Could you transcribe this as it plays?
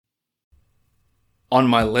on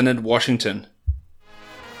my Leonard Washington.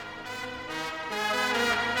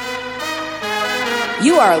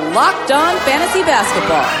 You are Locked On Fantasy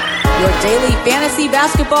Basketball, your daily fantasy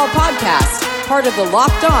basketball podcast, part of the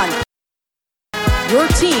Locked On, your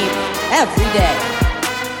team every day.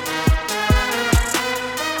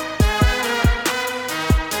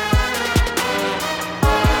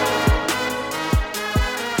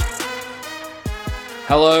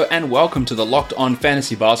 Hello and welcome to the Locked On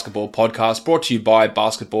Fantasy Basketball podcast brought to you by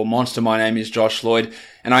Basketball Monster. My name is Josh Lloyd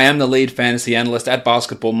and I am the lead fantasy analyst at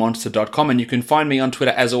basketballmonster.com, and you can find me on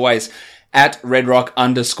Twitter as always at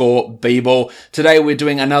redrock_bball. Today we're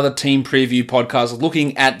doing another team preview podcast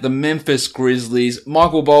looking at the Memphis Grizzlies.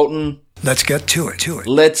 Michael Bolton. Let's get to it.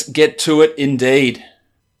 Let's get to it indeed.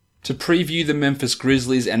 To preview the Memphis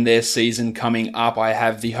Grizzlies and their season coming up, I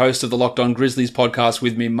have the host of the Locked On Grizzlies podcast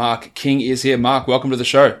with me, Mark King is here. Mark, welcome to the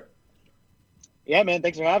show. Yeah, man,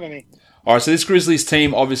 thanks for having me. All right, so this Grizzlies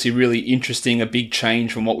team, obviously really interesting, a big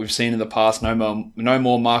change from what we've seen in the past. No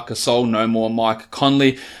more Marc Gasol, no more Mike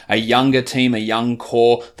Conley, a younger team, a young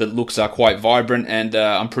core that looks quite vibrant, and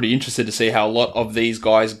I'm pretty interested to see how a lot of these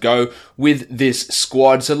guys go with this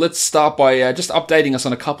squad. So let's start by just updating us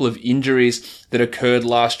on a couple of injuries that occurred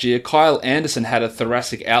last year. Kyle Anderson had a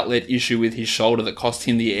thoracic outlet issue with his shoulder that cost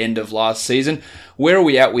him the end of last season. Where are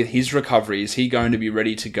we at with his recovery? Is he going to be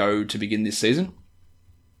ready to go to begin this season?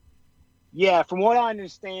 Yeah, from what I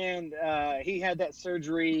understand, he had that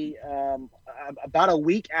surgery about a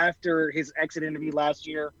week after his exit interview last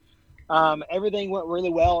year. Everything went really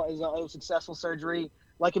well. It was a successful surgery.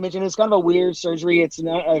 Like I mentioned, it's kind of a weird surgery. It's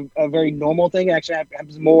not a very normal thing. It actually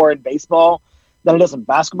happens more in baseball than it does in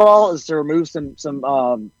basketball, is to remove some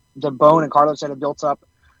the bone and cartilage that have built up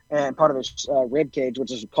and part of his rib cage,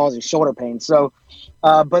 which is causing shoulder pain. So,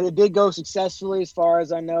 but it did go successfully as far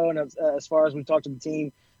as I know, and as far as we talked to the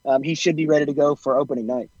team. He should be ready to go for opening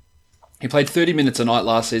night. He played 30 minutes a night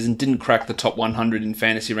last season, didn't crack the top 100 in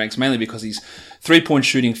fantasy ranks, mainly because his three-point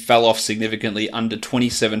shooting fell off significantly, under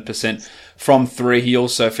 27% from three. He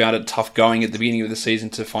also found it tough going at the beginning of the season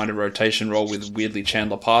to find a rotation role with weirdly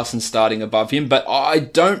Chandler Parsons starting above him. But I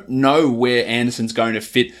don't know where Anderson's going to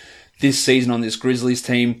fit this season on this Grizzlies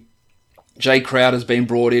team. Jay Crowder's been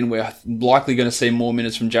brought in. We're likely going to see more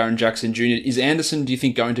minutes from Jaren Jackson Jr. Is Anderson, do you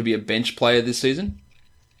think, going to be a bench player this season?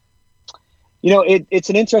 You know,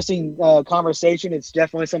 it's an interesting conversation. It's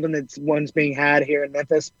definitely something one's being had here in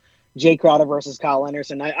Memphis. Jay Crowder versus Kyle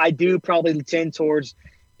Anderson. I do probably tend towards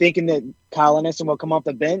thinking that Kyle Anderson will come off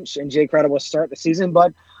the bench and Jay Crowder will start the season,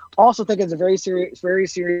 but also think it's a very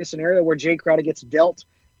serious scenario where Jay Crowder gets dealt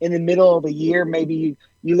in the middle of the year. Maybe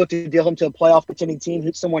you look to deal him to a playoff contending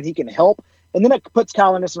team, someone he can help, and then it puts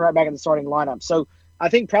Kyle Anderson right back in the starting lineup. So I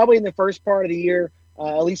think probably in the first part of the year,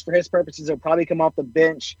 at least for his purposes, he'll probably come off the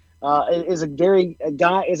bench. Is a guy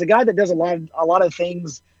that does a lot of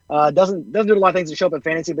things. Doesn't do a lot of things to show up in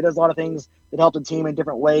fantasy, but does a lot of things that help the team in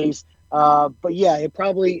different ways. But yeah,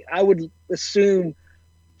 I would assume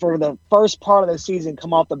for the first part of the season,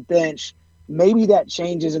 come off the bench. Maybe that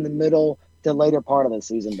changes in the middle to later part of the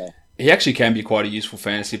season, though. He actually can be quite a useful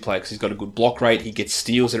fantasy player because he's got a good block rate, he gets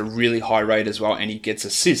steals at a really high rate as well, and he gets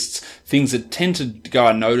assists, things that tend to go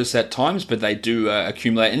unnoticed at times, but they do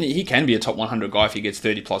accumulate, and he can be a top 100 guy if he gets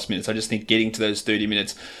 30 plus minutes. I just think getting to those 30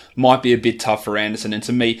 minutes might be a bit tough for Anderson, and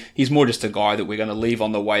to me, he's more just a guy that we're going to leave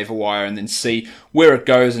on the waiver wire and then see where it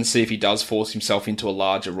goes and see if he does force himself into a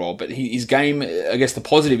larger role. But his game, I guess the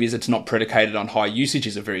positive is it's not predicated on high usage.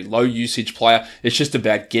 He's a very low usage player. It's just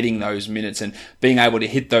about getting those minutes and being able to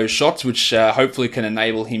hit those shots, which hopefully can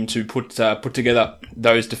enable him to put together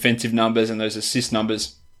those defensive numbers and those assist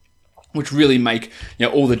numbers, which really make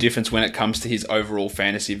all the difference when it comes to his overall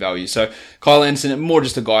fantasy value. So Kyle Anderson, more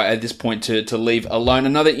just a guy at this point to leave alone.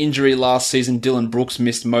 Another injury last season, Dylan Brooks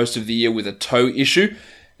missed most of the year with a toe issue.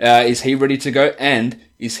 Is he ready to go? And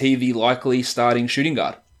is he the likely starting shooting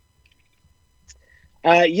guard?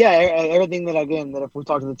 Yeah, everything that if we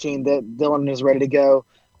talk to the team, that Dylan is ready to go.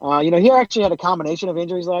 He actually had a combination of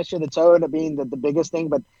injuries last year. The toe ended up being the biggest thing,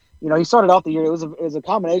 but he started off the year. It was a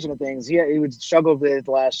combination of things. He would struggle with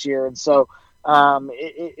last year, and so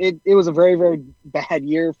it was a very, very bad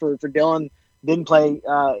year for Dylan. Didn't play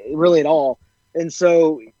really at all, and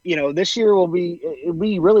so this year will be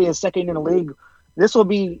really his second in the league. This will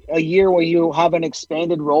be a year where you'll have an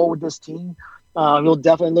expanded role with this team. He'll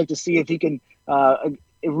definitely look to see if he can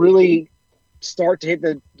really start to hit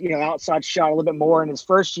the outside shot a little bit more. In his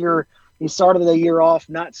first year, he started the year off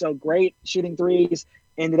not so great shooting threes,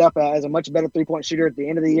 ended up as a much better three-point shooter at the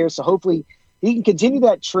end of the year. So hopefully he can continue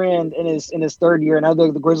that trend in his third year. And I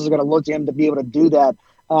know the Grizzlies are going to look to him to be able to do that.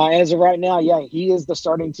 As of right now, yeah, he is the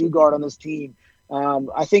starting two guard on this team.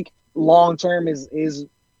 I think long term his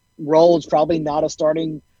role is probably not a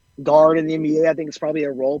starting guard in the NBA. I think it's probably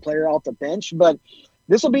a role player off the bench. But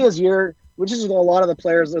this will be his year, which is a lot of the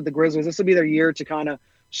players of the Grizzlies. This will be their year to kind of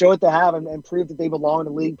show what they have and prove that they belong in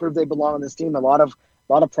the league, prove they belong on this team. A lot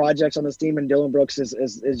of projects on this team, and Dillon Brooks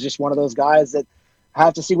is just one of those guys that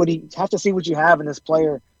have to see what you have in this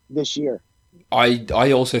player this year.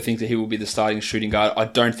 I also think that he will be the starting shooting guard. I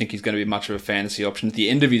don't think he's going to be much of a fantasy option. At the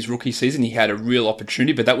end of his rookie season, he had a real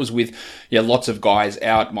opportunity, but that was with lots of guys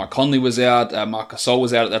out. Mike Conley was out, Marc Gasol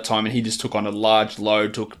was out at that time, and he just took on a large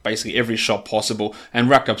load, took basically every shot possible, and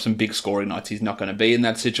racked up some big scoring nights. He's not going to be in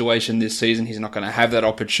that situation this season. He's not going to have that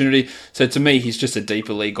opportunity. So to me, he's just a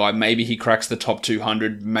deeper league guy. Maybe he cracks the top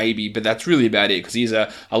 200, maybe, but that's really about it, because he's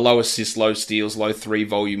a low assist, low steals, low 3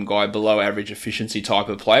 volume guy, below average efficiency type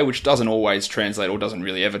of player, which doesn't always translate, or doesn't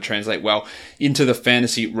really ever translate well into the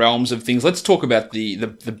fantasy realms of things. Let's talk about the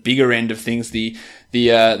bigger end of things, the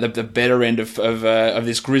better end of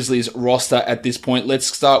this Grizzlies roster at this point. Let's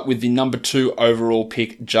start with the number 2 overall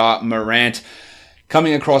pick, Ja Morant,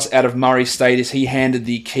 coming across out of Murray State. Is he handed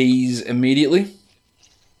the keys immediately?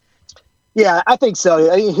 Yeah, I think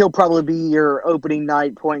so. He'll probably be your opening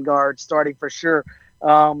night point guard, starting for sure. There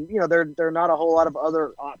are not a whole lot of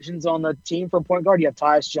other options on the team for point guard. You have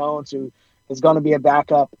Tyus Jones, who is going to be a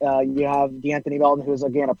backup. You have DeAnthony Melton, who is,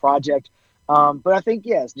 again, a project. But I think,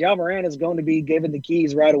 yes, Ja Morant is going to be given the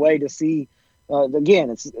keys right away to see. Again,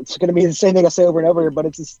 it's going to be the same thing I say over and over here, but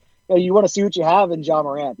it's just, you want to see what you have in Ja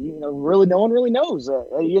Morant. Really, no one really knows.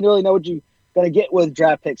 You don't really know what you're going to get with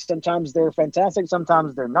draft picks. Sometimes they're fantastic,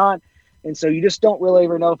 sometimes they're not. And so you just don't really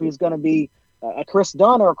ever know if he's going to be a Chris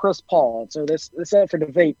Dunn or a Chris Paul. And so this up for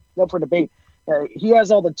debate. He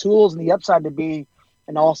has all the tools and the upside to be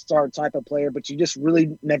an all-star type of player, but you just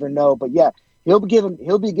really never know. But yeah, he'll be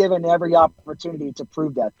given every opportunity to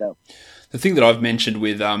prove that, though. The thing that I've mentioned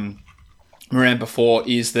with Morant before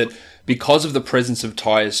is that because of the presence of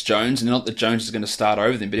Tyus Jones, and not that Jones is going to start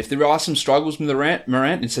over them, but if there are some struggles with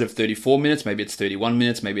Morant, instead of 34 minutes, maybe it's 31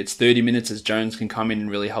 minutes, maybe it's 30 minutes, as Jones can come in and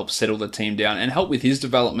really help settle the team down and help with his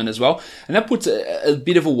development as well. And that puts a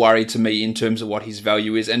bit of a worry to me in terms of what his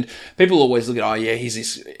value is. And people always look at, he's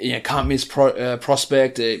this can't miss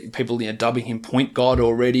prospect. People dubbing him point guard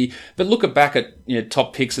already. But look back at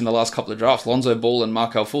top picks in the last couple of drafts, Lonzo Ball and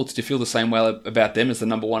Markelle Fultz. Do you feel the same way about them as the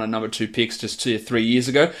number 1 and number 2 picks just 2 or 3 years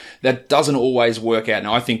ago? That doesn't always work out.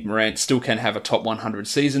 Now, I think Morant still can have a top 100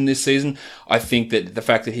 season this season. I think that the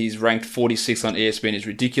fact that he's ranked 46 on ESPN is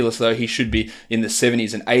ridiculous, though. He should be in the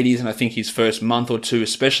 70s and 80s, and I think his first month or two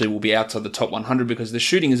especially will be outside the top 100 because the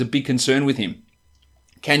shooting is a big concern with him.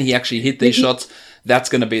 Can he actually hit these shots? That's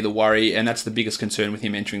going to be the worry, and that's the biggest concern with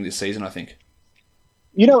him entering this season, I think.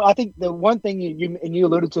 I think the one thing you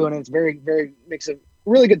alluded to, and it's very, very makes a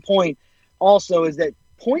really good point also, is that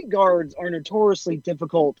point guards are notoriously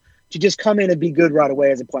difficult to just come in and be good right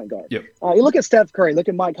away as a point guard. Yep. You look at Steph Curry, look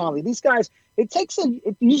at Mike Conley. These guys, it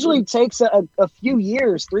usually takes a few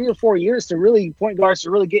years, 3 or 4 years point guards to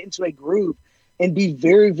really get into a groove and be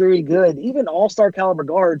very, very good. Even all-star caliber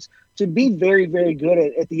guards to be very, very good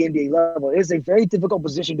at the NBA level. It is a very difficult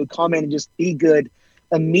position to come in and just be good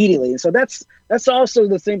immediately. And so that's also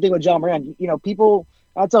the same thing with Ja Morant.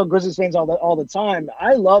 I tell Grizzlies fans all the time,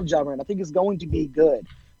 I love Ja Morant. I think he's going to be good.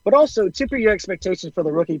 But also temper your expectations for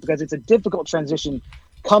the rookie because it's a difficult transition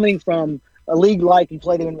coming from a league like he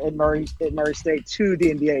played in at Murray State to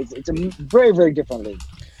the NBA. It's a very, very different league.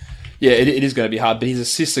 Yeah, it is going to be hard, but his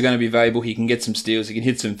assists are going to be valuable. He can get some steals. He can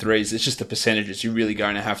hit some threes. It's just the percentages. You're really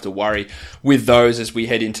going to have to worry with those as we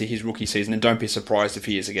head into his rookie season. And don't be surprised if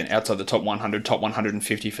he is, again, outside the top 100, top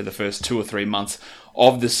 150 for the first 2 or 3 months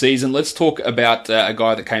of the season. Let's talk about a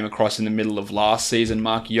guy that came across in the middle of last season,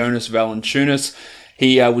 Jonas Valanciunas.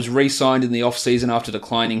 He was re-signed in the off-season after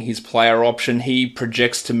declining his player option. He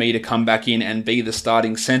projects to me to come back in and be the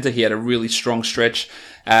starting center. He had a really strong stretch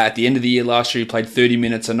at the end of the year last year. He played 30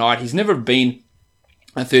 minutes a night. He's never been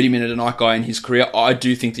a 30-minute-a-night guy in his career. I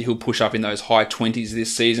do think that he'll push up in those high 20s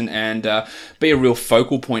this season and be a real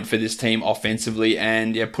focal point for this team offensively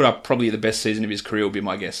and put up probably the best season of his career will be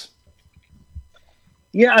my guess.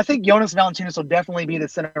 Yeah, I think Jonas Valanciunas will definitely be the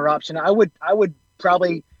center option. I would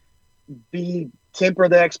probably temper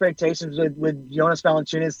the expectations with Jonas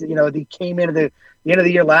Valanciunas. He came into the end of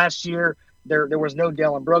the year last year. There was no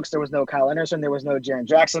Dillon Brooks. There was no Kyle Anderson. There was no Jaren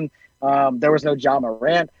Jackson. There was no Ja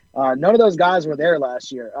Morant. None of those guys were there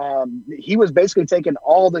last year. He was basically taking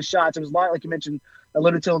all the shots. It was like you mentioned,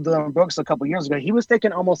 alluded to Dillon Brooks a couple years ago. He was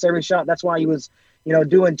taking almost every shot. That's why he was,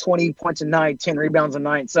 doing 20 points a night, 10 rebounds a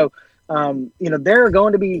night. So, there are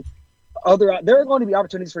going to be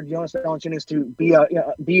opportunities for Jonas Valanciunas to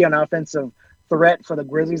be an offensive threat for the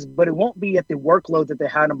Grizzlies, but it won't be at the workload that they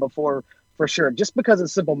had him before for sure, just because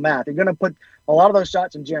it's simple math. You're going to put a lot of those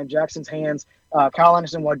shots in Jaren Jackson's hands. Kyle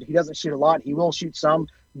Anderson, while he doesn't shoot a lot, he will shoot some.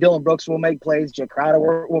 Dylan Brooks will make plays. Jay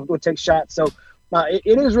Crowder will take shots. So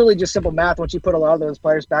it is really just simple math once you put a lot of those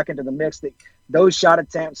players back into the mix. That those shot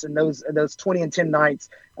attempts and those 20 and 10 nights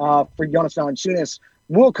for Jonas Valanciunas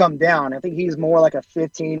will come down. I think he's more like a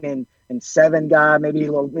 15 and 7 guy, maybe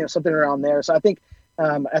a little, something around there. So I think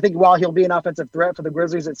while he'll be an offensive threat for the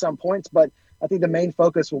Grizzlies at some points, but I think the main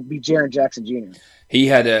focus will be Jaren Jackson Jr. He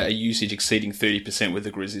had a usage exceeding 30% with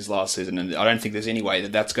the Grizzlies last season, and I don't think there's any way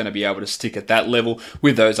that that's going to be able to stick at that level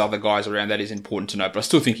with those other guys around. That is important to note, but I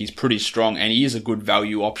still think he's pretty strong, and he is a good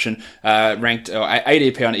value option. Ranked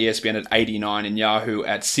ADP on ESPN at 89 and Yahoo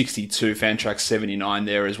at 62, Fantrax 79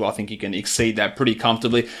 there as well. I think he can exceed that pretty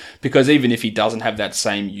comfortably, because even if he doesn't have that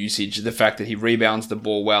same usage, the fact that he rebounds the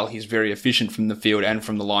ball well, he's very efficient from the field and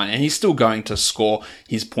from the line, and he's still going to score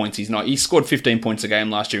his points. He scored 15 points a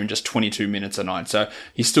game last year in just 22 minutes a night. So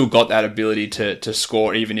he's still got that ability to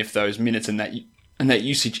score, even if those minutes and that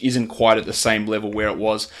usage isn't quite at the same level where it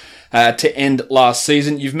was to end last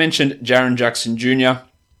season. You've mentioned Jaren Jackson Jr.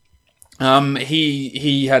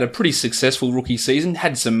 He had a pretty successful rookie season,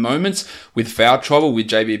 had some moments with foul trouble, with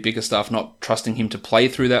JB Bickerstaff not trusting him to play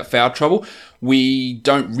through that foul trouble. We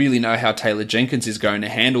don't really know how Taylor Jenkins is going to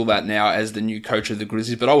handle that now as the new coach of the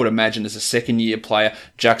Grizzlies, but I would imagine as a second-year player,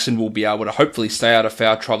 Jackson will be able to hopefully stay out of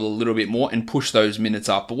foul trouble a little bit more and push those minutes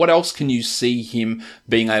up. But what else can you see him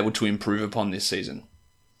being able to improve upon this season?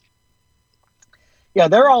 Yeah,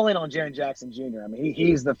 they're all in on Jaren Jackson Jr. I mean,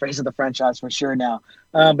 he's the face of the franchise for sure now.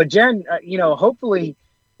 But Jaren, hopefully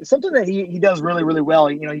it's something that he does really, really well.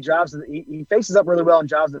 He faces up really well and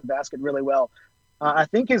drives the basket really well. I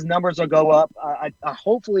think his numbers will go up.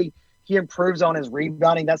 Hopefully he improves on his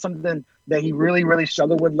rebounding. That's something that he really, really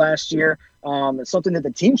struggled with last year. It's something that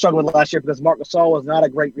the team struggled with last year because Marc Gasol was not a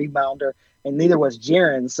great rebounder, and neither was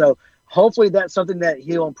Jaren. So hopefully that's something that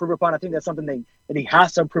he'll improve upon. I think that's something that he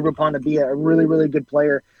has to improve upon to be a really, really good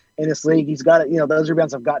player in this league. He's got to, those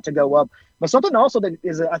rebounds have got to go up. But something also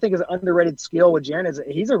that I think is an underrated skill with Jaren is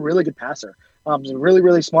he's a really good passer. He's a really,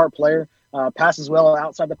 really smart player. Passes well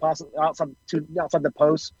outside the post,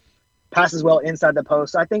 passes well inside the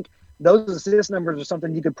post. I think those assist numbers are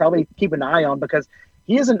something you could probably keep an eye on because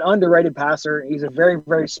he is an underrated passer. He's a very,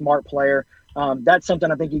 very smart player. That's something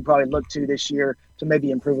I think you probably look to this year to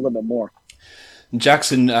maybe improve a little bit more.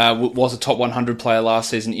 Jackson was a top 100 player last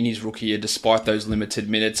season in his rookie year, despite those limited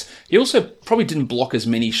minutes. He also probably didn't block as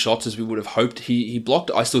many shots as we would have hoped he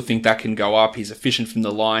blocked. I still think that can go up. He's efficient from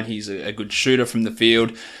the line. He's a good shooter from the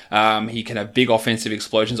field. He can have big offensive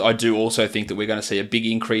explosions. I do also think that we're going to see a big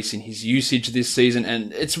increase in his usage this season,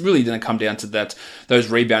 and it's really going to come down to those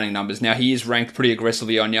rebounding numbers. Now, he is ranked pretty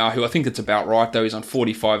aggressively on Yahoo. I think it's about right, though. He's on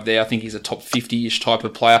 45 there. I think he's a top 50-ish type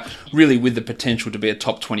of player, really with the potential to be a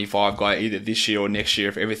top 25 guy either this year or next year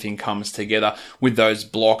if everything comes together with those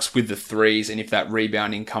blocks, with the threes, and if that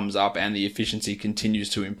rebounding comes up and the efficiency continues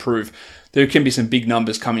to improve. There can be some big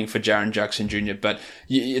numbers coming for Jaren Jackson Jr., but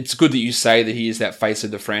it's good that you say that he is that face of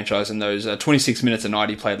the franchise, and those 26 minutes a night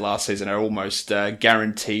he played last season are almost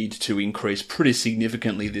guaranteed to increase pretty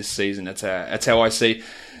significantly this season. That's how I see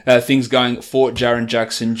things going for Jaren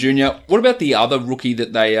Jackson Jr. What about the other rookie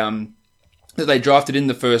that they drafted in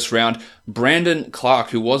the first round, Brandon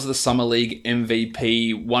Clark, who was the Summer League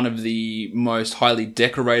MVP, one of the most highly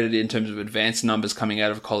decorated in terms of advanced numbers coming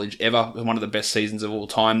out of college ever, one of the best seasons of all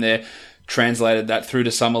time there. Translated that through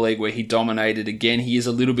to Summer League where he dominated again. He is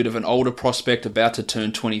a little bit of an older prospect, about to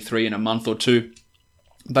turn 23 in a month or two.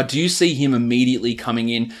 But do you see him immediately coming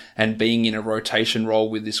in and being in a rotation role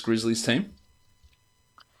with this Grizzlies team?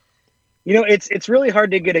 It's really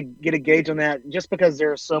hard to get a gauge on that just because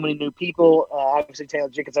there are so many new people. Obviously, Taylor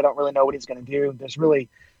Jenkins, I don't really know what he's going to do.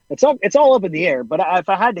 It's all up in the air. But if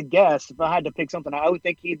I had to guess, if I had to pick something, I would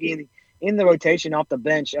think he'd be in the rotation off the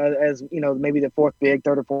bench as maybe the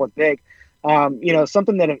third or fourth pick.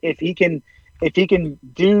 Something that if he can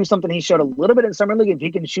do something he showed a little bit in Summer League, if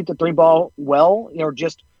he can shoot the three ball well,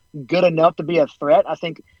 just good enough to be a threat, I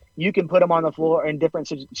think you can put him on the floor in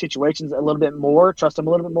different situations a little bit more, trust him a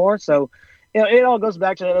little bit more. So, it all goes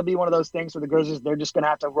back to it'll be one of those things where the Grizzlies, they're just going to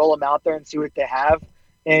have to roll him out there and see what they have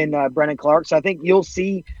in Brandon Clark. So I think you'll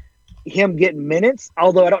see him get minutes,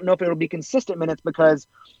 although I don't know if it'll be consistent minutes because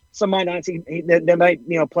some nights they might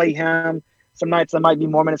play him. Some nights there might be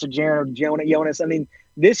more minutes of Jaren or Jonas. I mean,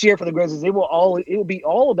 this year for the Grizzlies, it will be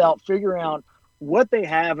all about figuring out what they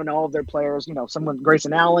have in all of their players. Someone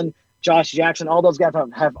Grayson Allen, Josh Jackson, all those guys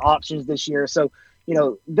have options this year. So,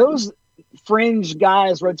 those fringe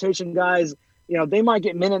guys, rotation guys, they might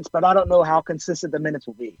get minutes, but I don't know how consistent the minutes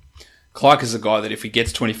will be. Clark is a guy that if he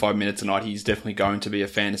gets 25 minutes a night, he's definitely going to be a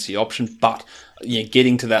fantasy option. But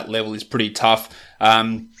getting to that level is pretty tough.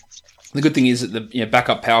 The good thing is that the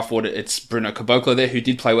backup power forward, it's Bruno Caboclo there, who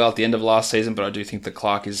did play well at the end of last season, but I do think that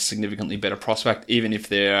Clark is a significantly better prospect, even if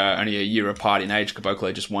they're only a year apart in age.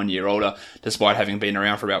 Caboclo just 1 year older, despite having been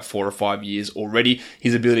around for about 4 or 5 years already.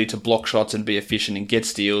 His ability to block shots and be efficient and get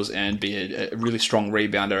steals and be a really strong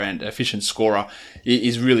rebounder and efficient scorer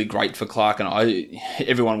is really great for Clark, and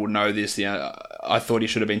everyone would know this. I thought he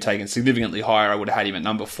should have been taken significantly higher. I would have had him at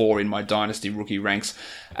number 4 in my Dynasty rookie ranks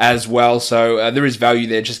as well. So there is value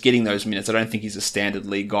there, just getting those minutes. I don't think he's a standard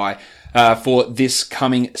league guy for this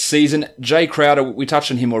coming season. Jay Crowder, we touched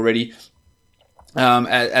on him already.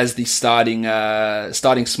 As the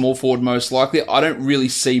starting small forward most likely. I don't really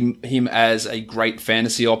see him as a great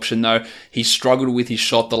fantasy option though. He struggled with his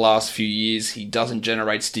shot the last few years. He doesn't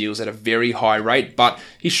generate steals at a very high rate, but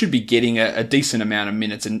he should be getting a decent amount of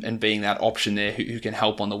minutes and being that option there who can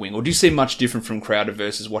help on the wing. Or do you see much different from Crowder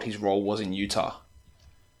versus what his role was in Utah?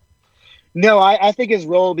 No, I think his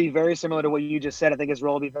role will be very similar to what you just said. I think his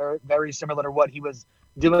role will be very, very similar to what he was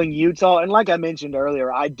doing in Utah. And like I mentioned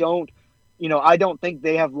earlier, I don't think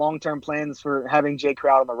they have long-term plans for having Jay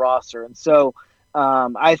Crowder on the roster. And so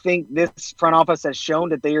I think this front office has shown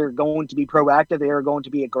that they are going to be proactive. They are going to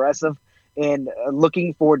be aggressive and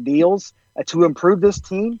looking for deals to improve this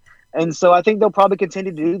team. And so I think they'll probably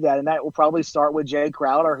continue to do that. And that will probably start with Jay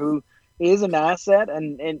Crowder, who is an asset.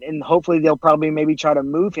 And hopefully they'll probably maybe try to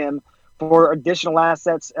move him for additional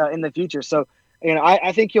assets in the future. So,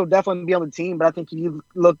 I think he'll definitely be on the team, but I think you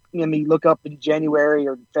look up in January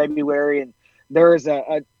or February, and there is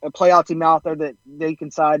a playoff team out there that they can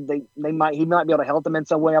decide he might be able to help them in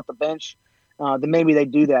some way off the bench. Then maybe they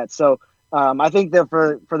do that. So I think that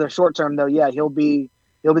for the short term though, yeah, he'll be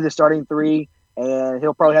the starting 3, and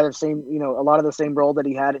he'll probably have the same, a lot of the same role that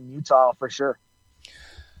he had in Utah for sure.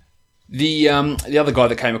 The other guy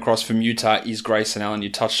that came across from Utah is Grayson Allen.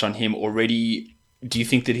 You touched on him already. Do you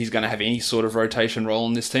think that he's going to have any sort of rotation role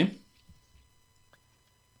in this team?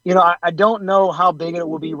 I don't know how big it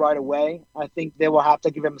will be right away. I think they will have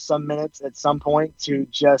to give him some minutes at some point to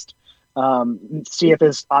just see if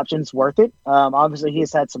his option's worth it. Obviously, he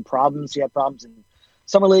has had some problems. He had problems in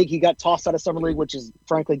Summer League. He got tossed out of Summer League, which is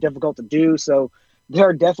frankly difficult to do. So there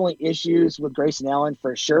are definitely issues with Grayson Allen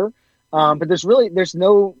for sure. But there's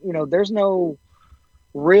no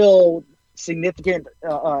real significant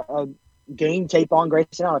game tape on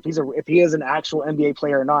Grayson Allen if he is an actual NBA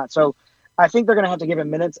player or not. So I think they're going to have to give him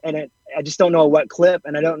minutes, and I just don't know what clip,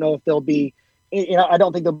 and I don't know if there'll be, I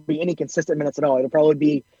don't think there'll be any consistent minutes at all. It'll probably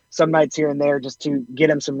be some nights here and there just to get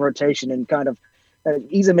him some rotation and kind of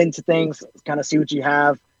ease him into things, kind of see what you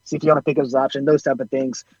have, see if you want to pick up his option, those type of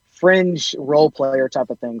things, fringe role player type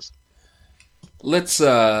of things. Let's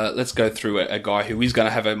go through a guy who is going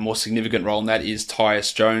to have a more significant role, and that is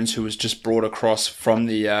Tyus Jones, who was just brought across from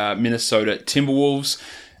the Minnesota Timberwolves.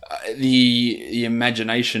 The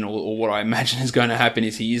imagination, or what I imagine is going to happen,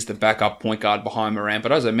 is he is the backup point guard behind Morant.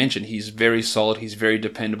 But as I mentioned, he's very solid. He's very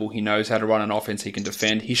dependable. He knows how to run an offense. He can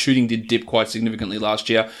defend. His shooting did dip quite significantly last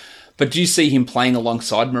year. But do you see him playing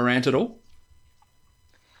alongside Morant at all?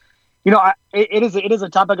 It is a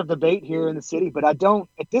topic of debate here in the city, but I don't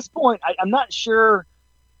at this point. I'm not sure.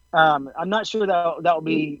 I'm not sure that will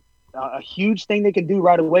be a huge thing they can do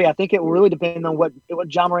right away. I think it will really depend on what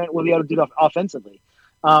Ja Morant will be able to do offensively.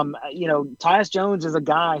 Tyus Jones is a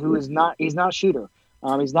guy who he's not a shooter.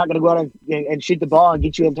 He's not going to go out and shoot the ball and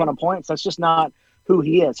get you a ton of points. That's just not who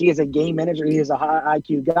he is. He is a game manager. He is a high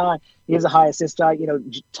IQ guy. He is a high assist guy.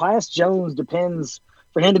 Tyus Jones depends.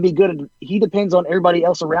 For him to be good, he depends on everybody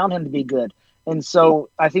else around him to be good. And so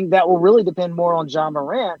I think that will really depend more on Ja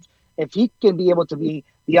Morant. If he can be able to be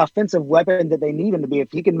the offensive weapon that they need him to be,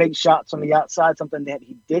 if he can make shots on the outside, something that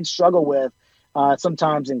he did struggle with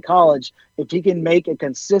sometimes in college, if he can make a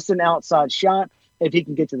consistent outside shot, if he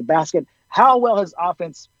can get to the basket, how well his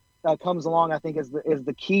offense comes along, I think is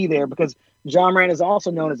the key there, because Ja Morant is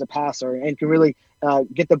also known as a passer and can really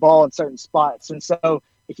get the ball in certain spots. And so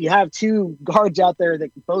if you have two guards out there that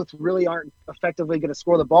both really aren't effectively going to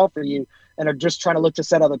score the ball for you and are just trying to look to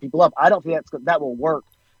set other people up, I don't think that will work.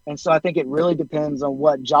 And so I think it really depends on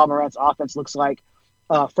what Ja Morant's offense looks like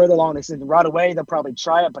further along the season. Right away, they'll probably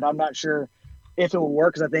try it, but I'm not sure if it will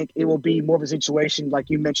work, because I think it will be more of a situation like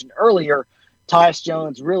you mentioned earlier, Tyus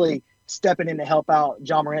Jones really stepping in to help out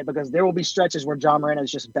Ja Morant, because there will be stretches where Ja Morant is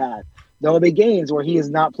just bad. There will be games where he is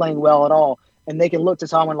not playing well at all, and they can look to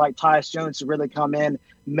someone like Tyus Jones to really come in,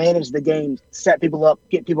 manage the game, set people up,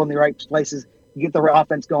 get people in the right places, get the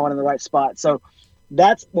offense going in the right spot. So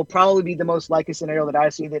That will probably be the most likely scenario that I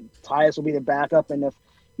see, that Tyus will be the backup. And if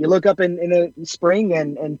you look up in the spring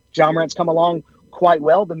and Ja Morant's come along quite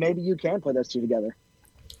well, then maybe you can put those two together.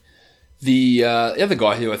 The other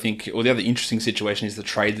guy who I think, or the other interesting situation, is the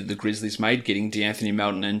trade that the Grizzlies made, getting DeAnthony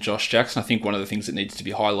Melton and Josh Jackson. I think one of the things that needs to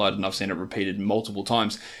be highlighted, and I've seen it repeated multiple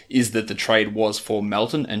times, is that the trade was for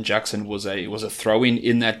Melton, and Jackson was a throw-in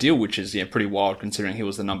in that deal, which is pretty wild considering he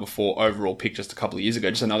was the number 4 overall pick just a couple of years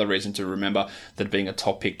ago. Just another reason to remember that being a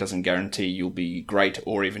top pick doesn't guarantee you'll be great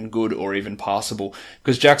or even good or even passable,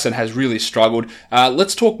 because Jackson has really struggled.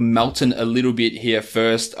 Let's talk Melton a little bit here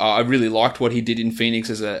first. I really liked what he did in Phoenix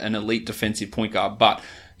as an elite defensive point guard, but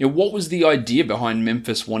what was the idea behind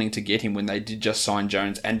Memphis wanting to get him when they did just sign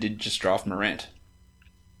Jones and did just draft Morant?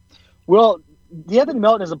 Well, DeAnthony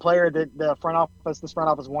Melton is a player that this front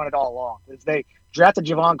office wanted all along. They drafted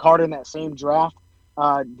Javon Carter in that same draft.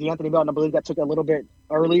 DeAnthony Melton, I believe, got took a little bit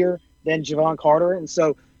earlier than Javon Carter, and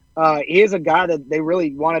so he is a guy that they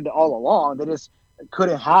really wanted all along. They just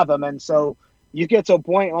couldn't have him, and so you get to a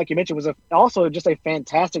point, like you mentioned, was also just a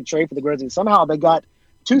fantastic trade for the Grizzlies. Somehow they got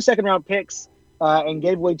 2 second-round picks and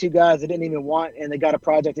gave away 2 guys they didn't even want, and they got a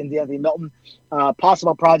project in DeAnthony Melton.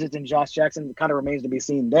 Possible project in Josh Jackson kind of remains to be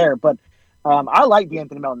seen there. But I like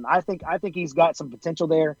DeAnthony Melton. I think he's got some potential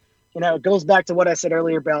there. It goes back to what I said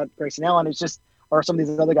earlier about Grayson Allen. It's just, or some of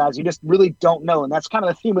these other guys, you just really don't know. And that's kind of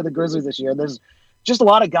the theme of the Grizzlies this year. There's just a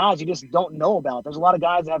lot of guys you just don't know about. There's a lot of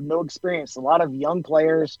guys that have no experience, a lot of young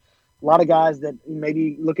players, a lot of guys that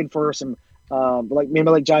maybe looking for some like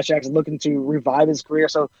Josh Jackson looking to revive his career.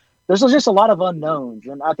 So there's just a lot of unknowns.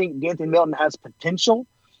 And I think DeAnthony Melton has potential.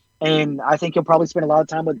 And I think he'll probably spend a lot of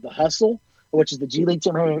time with the Hustle, which is the G League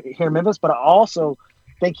team here in Memphis. But I also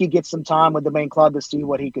think he gets some time with the main club to see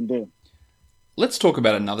what he can do. Let's talk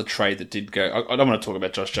about another trade that did go. I don't want to talk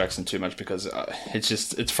about Josh Jackson too much because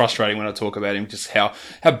it's frustrating when I talk about him, just how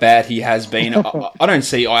bad he has been. I don't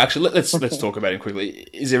see. Let's talk about him quickly.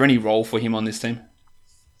 Is there any role for him on this team?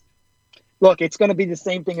 Look, it's going to be the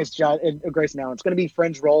same thing as Grayson Allen. It's going to be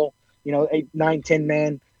fringe role, 8, 9, 10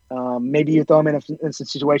 man. Maybe you throw him in some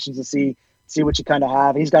situations to see what you kind of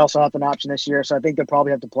have. He's also got an option this year, so I think they'll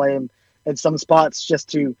probably have to play him in some spots just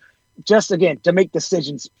to make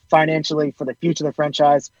decisions financially for the future of the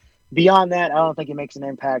franchise. Beyond that, I don't think it makes an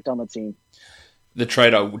impact on the team. The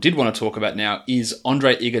trade I did want to talk about now is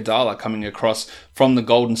Andre Iguodala coming across from the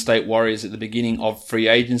Golden State Warriors at the beginning of free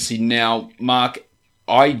agency. Now, Mark,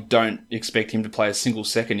 I don't expect him to play a single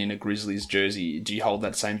second in a Grizzlies jersey. Do you hold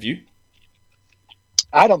that same view?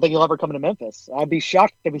 I don't think he'll ever come to Memphis. I'd be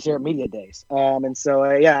shocked if he's here at media days.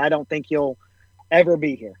 I don't think he'll ever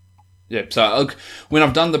be here. Yeah, so when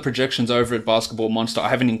I've done the projections over at Basketball Monster, I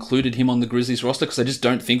haven't included him on the Grizzlies roster because I just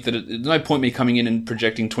don't think that there's no point me coming in and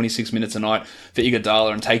projecting 26 minutes a night for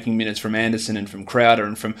Iguodala and taking minutes from Anderson and from Crowder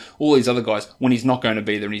and from all these other guys when he's not going to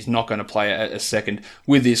be there and he's not going to play a second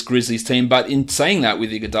with this Grizzlies team. But in saying that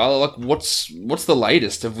with Iguodala, what's the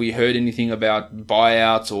latest? Have we heard anything about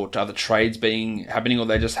buyouts or other trades happening, or are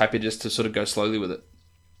they just happy just to sort of go slowly with it?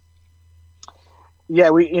 Yeah,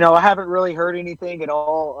 I haven't really heard anything at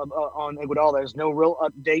all on Iguodala. There's no real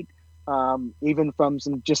update, even from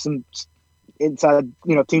some inside,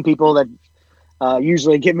 team people that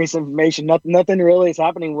usually give me some information. Nothing really is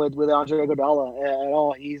happening with Andre Iguodala at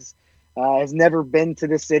all. He's has never been to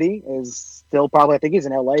this city. Is still probably, I think he's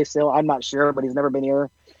in LA still. I'm not sure, but he's never been here.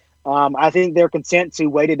 I think they're content to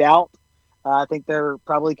wait it out. I think they're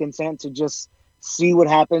probably content to just see what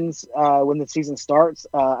happens when the season starts,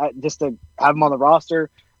 just to have him on the roster.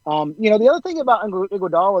 The other thing about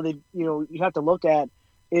Iguodala that you have to look at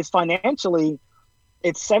is financially,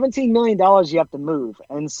 it's $17 million you have to move,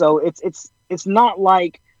 and so it's not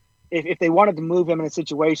like if they wanted to move him in a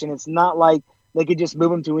situation, it's not like they could just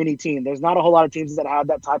move him to any team. There's not a whole lot of teams that have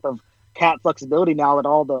that type of cap flexibility now that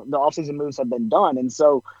all the offseason moves have been done, and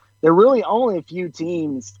so there are really only a few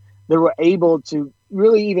teams that were able to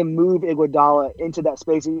really even move Iguodala into that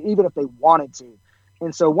space, even if they wanted to.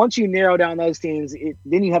 And so once you narrow down those teams,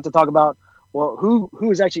 then you have to talk about, well, who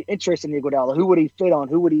is actually interested in Iguodala? Who would he fit on?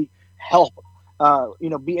 Who would he help,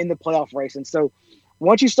 be in the playoff race? And so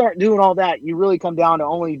once you start doing all that, you really come down to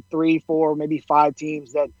only 3, 4, maybe 5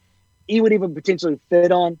 teams that he would even potentially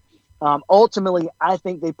fit on. Ultimately, I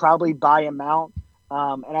think they probably buy him out,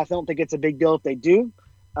 and I don't think it's a big deal if they do.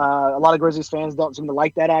 A lot of Grizzlies fans don't seem to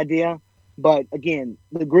like that idea. But again,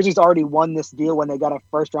 the Grizzlies already won this deal when they got a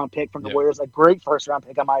first-round pick from the Warriors, a great first-round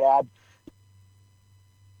pick, I might add.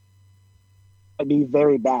 It'd be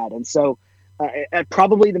very bad. And so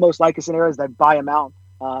probably the most likely scenario is they buy him out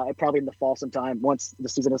probably in the fall sometime once the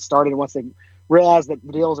season has started and once they realize that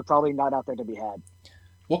the deals are probably not out there to be had.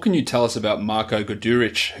 What can you tell us about Marko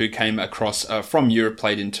Guduric, who came across from Europe,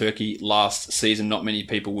 played in Turkey last season? Not many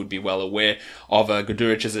people would be well aware of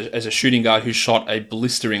Guduric as a shooting guard who shot a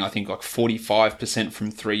blistering, I think, like 45%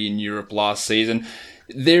 from three in Europe last season.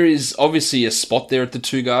 There is obviously a spot there at the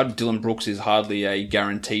two guard. Dillon Brooks is hardly a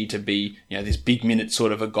guarantee to be, this big minute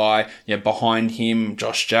sort of a guy. Behind him,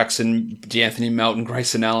 Josh Jackson, D'Anthony Melton,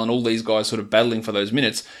 Grayson Allen, all these guys sort of battling for those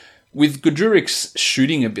minutes. With Guduric's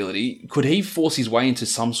shooting ability, could he force his way into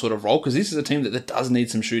some sort of role? Because this is a team that does need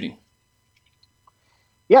some shooting.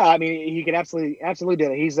 Yeah, I mean, he can absolutely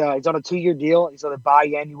do it. He's on a 2-year deal. He's on a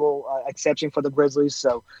biannual exception for the Grizzlies,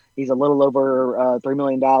 so he's a little over $3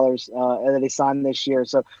 million that they signed this year.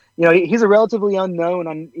 So, he's a relatively unknown.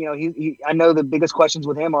 I know the biggest questions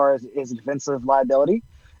with him are his defensive liability.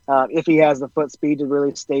 If he has the foot speed to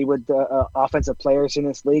really stay with the offensive players in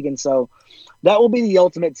this league. And so that will be the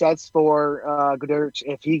ultimate test for Guduric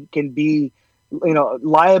if he can be,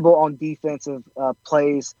 liable on defensive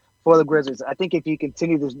plays for the Grizzlies. I think if you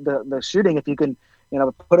continue the shooting, if you can,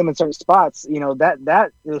 put him in certain spots,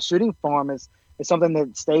 that the shooting form is something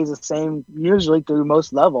that stays the same usually through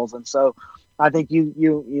most levels. And so I think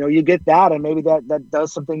you get that, and maybe that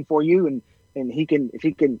does something for you. And if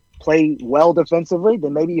he can play well defensively,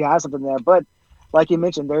 then maybe you have something there. But like you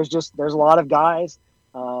mentioned, there's a lot of guys,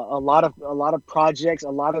 a lot of projects, a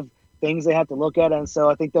lot of things they have to look at. And so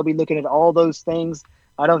I think they'll be looking at all those things.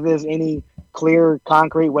 I don't think there's any clear,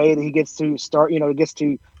 concrete way that he gets to start, gets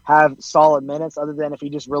to have solid minutes other than if he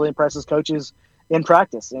just really impresses coaches in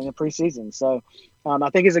practice in the preseason. So I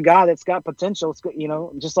think he's a guy that's got potential. It's,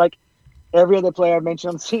 just like every other player I mentioned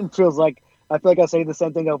on the team I feel like I say the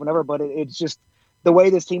same thing over and over, but it's just the way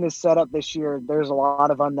this team is set up this year. There's a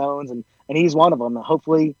lot of unknowns, and he's one of them.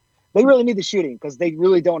 Hopefully, they really need the shooting because they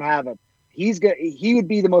really don't have it. He would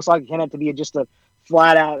be the most likely candidate to be just a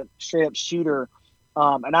flat out, straight up shooter,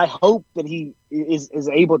 and I hope that he is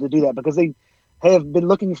able to do that because they have been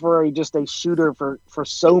looking for just a shooter for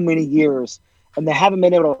so many years, and they haven't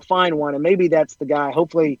been able to find one. And maybe that's the guy.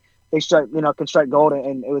 Hopefully, they can strike gold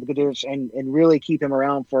and with Guduric and really keep him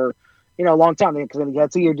around for a long time, because he had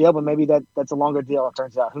a 2-year deal, but maybe that's a longer deal, it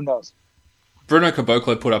turns out. Who knows? Bruno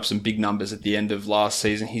Caboclo put up some big numbers at the end of last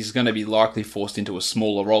season. He's going to be likely forced into a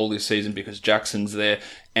smaller role this season because Jackson's there,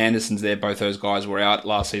 Anderson's there. Both those guys were out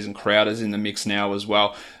last season. Crowder's in the mix now as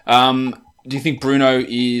well. Do you think Bruno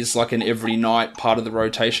is like an every night part of the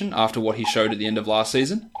rotation after what he showed at the end of last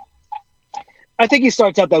season? I think he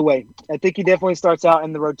starts out that way. I think he definitely starts out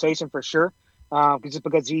in the rotation for sure, just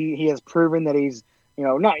because he has proven that he's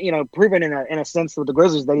proven in a sense with the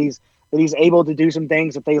Grizzlies that he's able to do some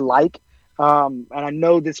things that they like. And I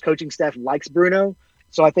know this coaching staff likes Bruno,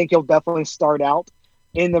 so I think he'll definitely start out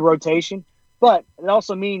in the rotation. But it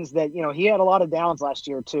also means that, he had a lot of downs last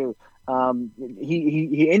year too.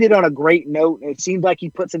 He ended on a great note. It seemed like he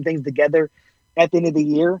put some things together at the end of the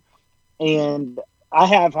year. And I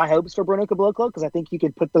have high hopes for Bruno Caboclo because I think he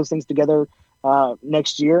could put those things together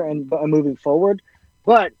next year and moving forward.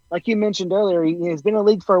 But like you mentioned earlier, he's been in the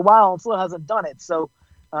league for a while and still hasn't done it. So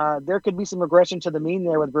there could be some regression to the mean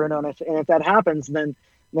there with Bruno. And if that happens, then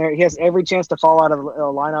he has every chance to fall out of the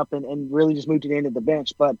lineup and really just move to the end of the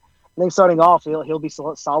bench. But I think starting off, he'll be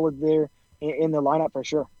solid there in the lineup for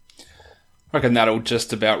sure. I reckon that'll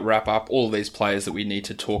just about wrap up all of these players that we need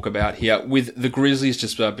to talk about here. With the Grizzlies,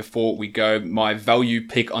 just before we go, my value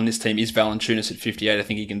pick on this team is Valanciunas at 58. I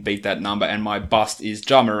think he can beat that number. And my bust is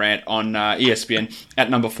Ja Morant on ESPN at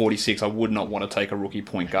number 46. I would not want to take a rookie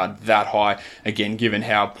point guard that high. Again, given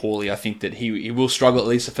how poorly I think that he will struggle at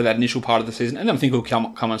least for that initial part of the season. And I think he'll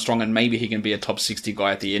come on strong and maybe he can be a top 60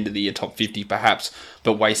 guy at the end of the year, top 50 perhaps.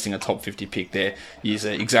 But wasting a top 50 pick there is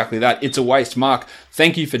exactly that. It's a waste. Mark,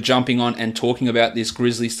 thank you for jumping on and talking about this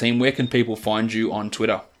Grizzlies team. Where can people find you on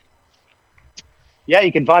Twitter? Yeah,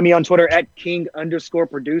 you can find me on Twitter at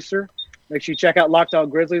 @King_producer. Make sure you check out Locked On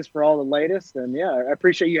Grizzlies for all the latest. And yeah, I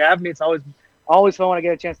appreciate you having me. It's always fun when I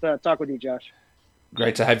get a chance to talk with you, Josh.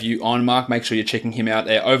 Great to have you on, Mark. Make sure you're checking him out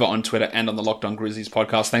there over on Twitter and on the Locked On Grizzlies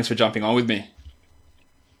podcast. Thanks for jumping on with me.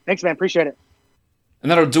 Thanks, man. Appreciate it. And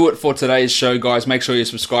that'll do it for today's show, guys. Make sure you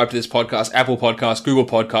subscribe to this podcast, Apple Podcasts, Google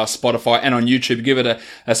Podcasts, Spotify, and on YouTube. Give it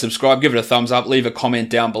a subscribe, give it a thumbs up, leave a comment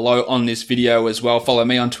down below on this video as well. Follow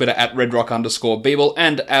me on Twitter at redrock_Beeble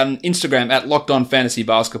and on Instagram at Locked On Fantasy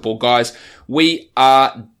Basketball. Guys, we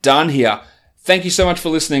are done here. Thank you so much for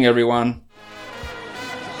listening, everyone.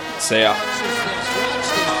 See ya.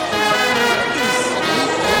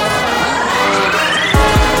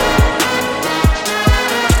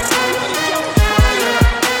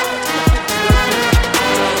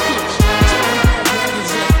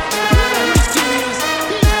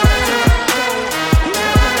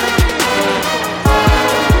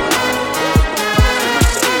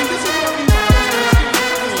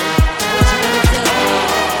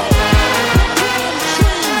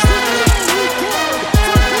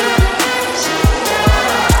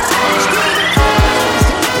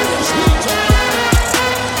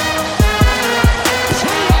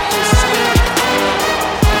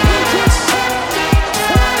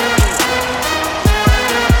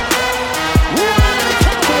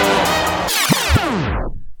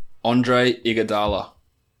 Andre Iguodala.